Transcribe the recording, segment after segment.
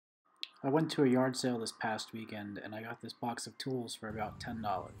I went to a yard sale this past weekend and I got this box of tools for about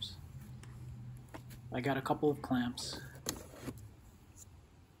 $10. I got a couple of clamps.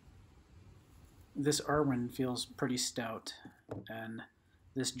 This Irwin feels pretty stout, and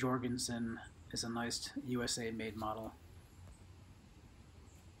this Jorgensen is a nice USA made model.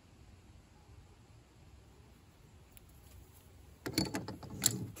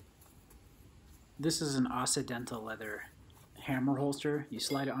 This is an Occidental leather hammer holster. You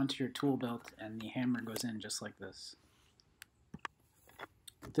slide it onto your tool belt and the hammer goes in just like this.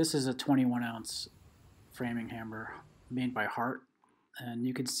 This is a 21 ounce framing hammer made by Hart, and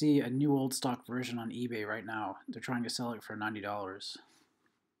you can see a new old stock version on eBay right now. They're trying to sell it for $90.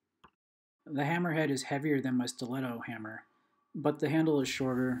 The hammerhead is heavier than my stiletto hammer, but the handle is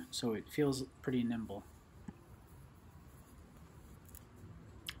shorter, so it feels pretty nimble.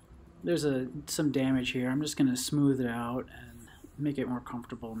 There's some damage here. I'm just going to smooth it out and make it more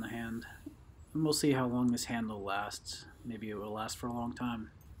comfortable in the hand. And we'll see how long this handle lasts. Maybe it will last for a long time.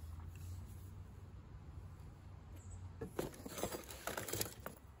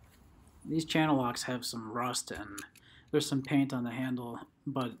 These channel locks have some rust and there's some paint on the handle,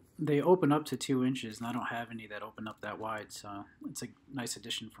 but they open up to 2 inches and I don't have any that open up that wide, so it's a nice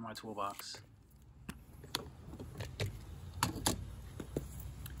addition for my toolbox.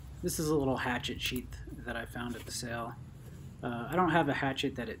 This is a little hatchet sheath that I found at the sale. I don't have a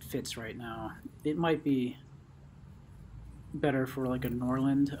hatchet that it fits right now. It might be better for like a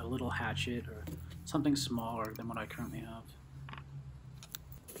Norland, a little hatchet, or something smaller than what I currently have.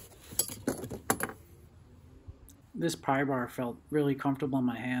 This pry bar felt really comfortable in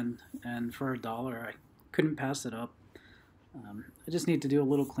my hand, and for $1 I couldn't pass it up. I just need to do a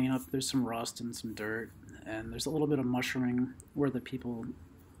little cleanup. There's some rust and some dirt, and there's a little bit of mushrooming where the people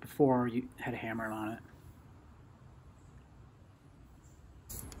before you had hammered on it.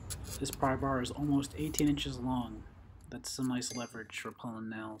 This pry bar is almost 18 inches long. That's some nice leverage for pulling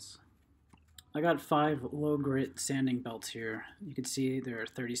nails. I got 5 low grit sanding belts here. You can see they're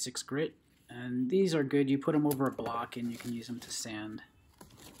 36 grit, and these are good. You put them over a block and you can use them to sand.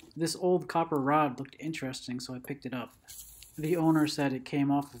 This old copper rod looked interesting, so I picked it up. The owner said it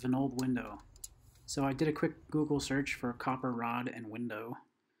came off of an old window. So I did a quick Google search for copper rod and window,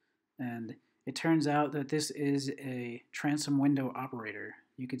 and it turns out that this is a transom window operator.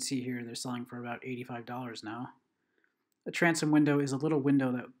 You can see here they're selling for about $85 now. A transom window is a little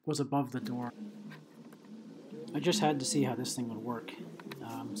window that was above the door. I just had to see how this thing would work.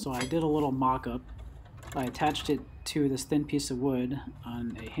 So I did a little mock-up. I attached it to this thin piece of wood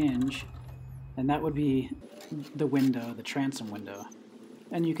on a hinge, and that would be the window, the transom window.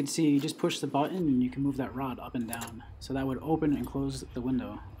 And you can see, you just push the button and you can move that rod up and down. So that would open and close the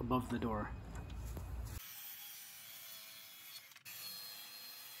window above the door.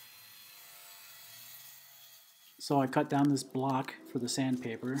 So I cut down this block for the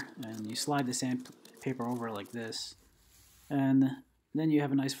sandpaper, and you slide the sandpaper over like this, and then you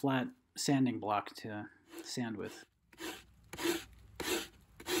have a nice flat sanding block to sand with.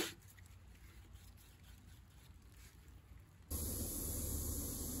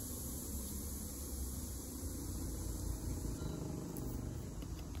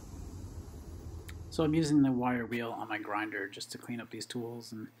 So I'm using the wire wheel on my grinder just to clean up these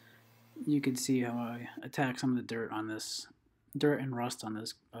tools, and you can see how I attack some of the dirt and rust on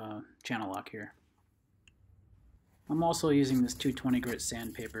this channel lock here. I'm also using this 220 grit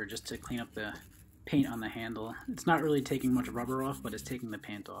sandpaper just to clean up the paint on the handle. It's not really taking much rubber off, but it's taking the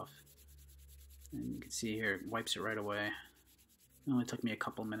paint off. And you can see here, it wipes it right away. It only took me a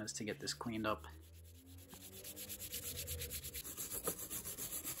couple minutes to get this cleaned up.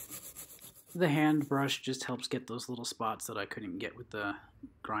 The hand brush just helps get those little spots that I couldn't get with the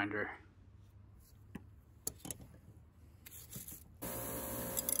grinder.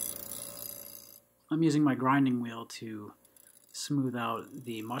 I'm using my grinding wheel to smooth out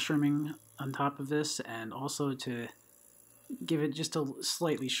the mushrooming on top of this, and also to give it just a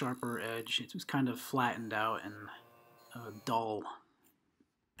slightly sharper edge. It was kind of flattened out and dull.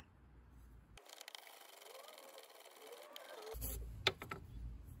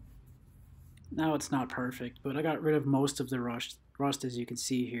 Now it's not perfect, but I got rid of most of the rust as you can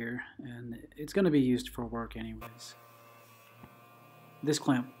see here, and it's going to be used for work anyways. This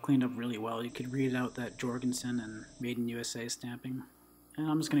clamp cleaned up really well. You could read out that Jorgensen and Made in USA stamping. And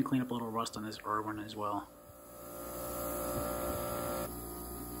I'm just going to clean up a little rust on this Irwin as well.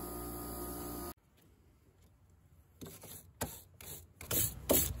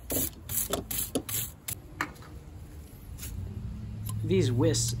 These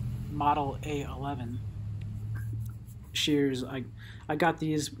Wiss Model A11 shears, I I got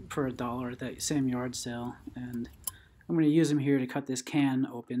these for $1 at that same yard sale, and I'm going to use them here to cut this can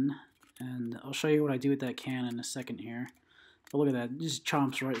open, and I'll show you what I do with that can in a second here. But look at that, it just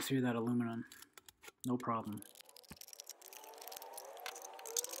chomps right through that aluminum. No problem.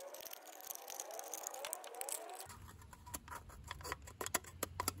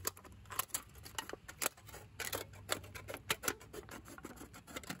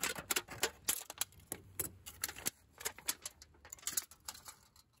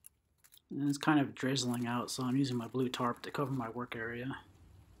 And it's kind of drizzling out, so I'm using my blue tarp to cover my work area.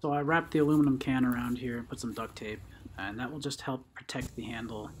 So I wrapped the aluminum can around here and put some duct tape, and that will just help protect the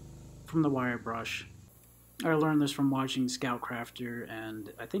handle from the wire brush. I learned this from watching Scoutcrafter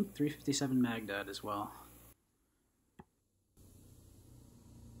and I think 357 Magdad as well.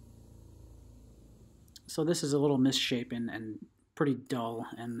 So this is a little misshapen and pretty dull,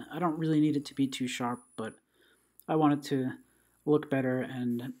 and I don't really need it to be too sharp, but I want it to look better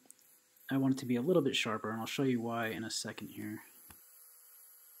and I want it to be a little bit sharper, and I'll show you why in a second here.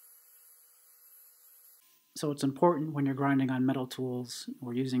 So it's important when you're grinding on metal tools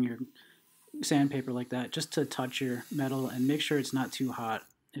or using your sandpaper like that just to touch your metal and make sure it's not too hot.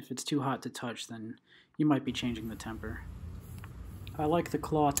 If it's too hot to touch, then you might be changing the temper. I like the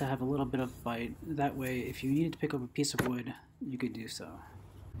claw to have a little bit of bite. That way, if you needed to pick up a piece of wood, you could do so.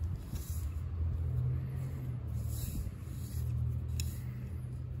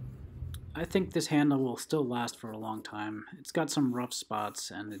 I think this handle will still last for a long time. It's got some rough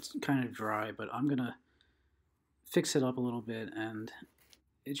spots and it's kind of dry, but I'm gonna fix it up a little bit and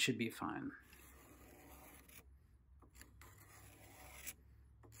it should be fine.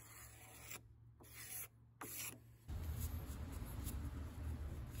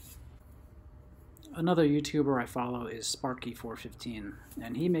 Another YouTuber I follow is Sparky415,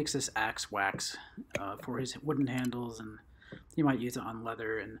 and he makes this axe wax for his wooden handles, and you might use it on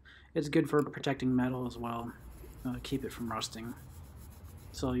leather, and it's good for protecting metal as well, keep it from rusting.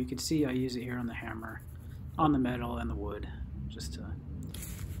 So you can see I use it here on the hammer, on the metal and the wood, just to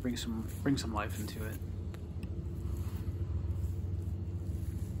bring some life into it.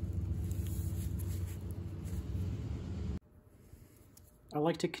 I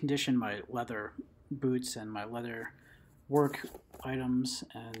like to condition my leather boots and my leather work items,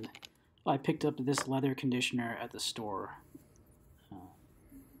 and I picked up this leather conditioner at the store.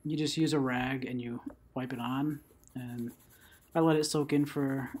 You just use a rag and you wipe it on, and I let it soak in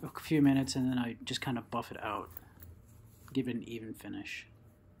for a few minutes, and then I just kind of buff it out, give it an even finish.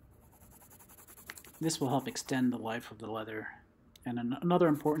 This will help extend the life of the leather. And another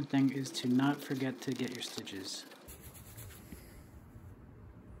important thing is to not forget to get your stitches.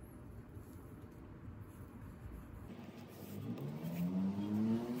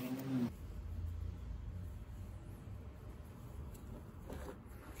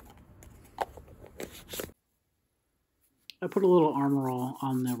 I put a little armor roll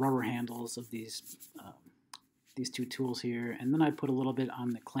on the rubber handles of these two tools here, and then I put a little bit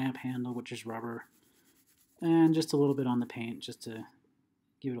on the clamp handle, which is rubber, and just a little bit on the paint just to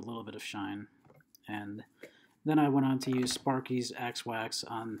give it a little bit of shine. And then I went on to use Sparky's axe wax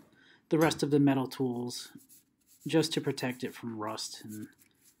on the rest of the metal tools just to protect it from rust, and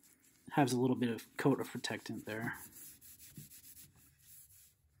has a little bit of coat of protectant there.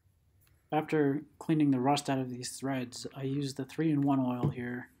 After cleaning the rust out of these threads, I use the 3-in-1 oil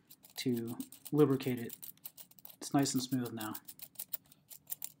here to lubricate it. It's nice and smooth now.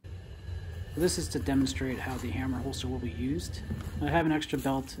 This is to demonstrate how the hammer holster will be used. I have an extra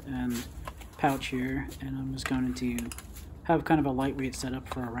belt and pouch here, and I'm just going to have kind of a lightweight setup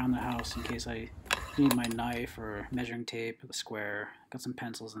for around the house in case I need my knife or measuring tape, a square. Got some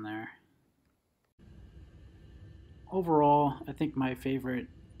pencils in there. Overall, I think my favorite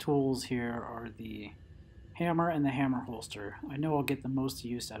tools here are the hammer and the hammer holster. I know I'll get the most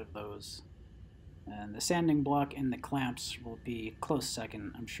use out of those. And the sanding block and the clamps will be close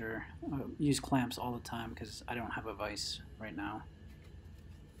second, I'm sure. I use clamps all the time because I don't have a vise right now.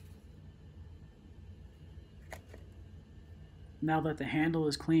 Now that the handle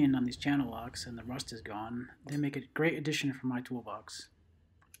is clean on these channel locks and the rust is gone, they make a great addition for my toolbox.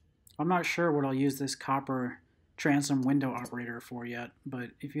 I'm not sure what I'll use this copper transom window operator for yet, but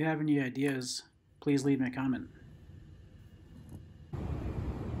if you have any ideas, please leave me a comment.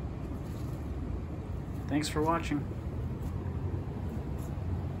 Thanks for watching.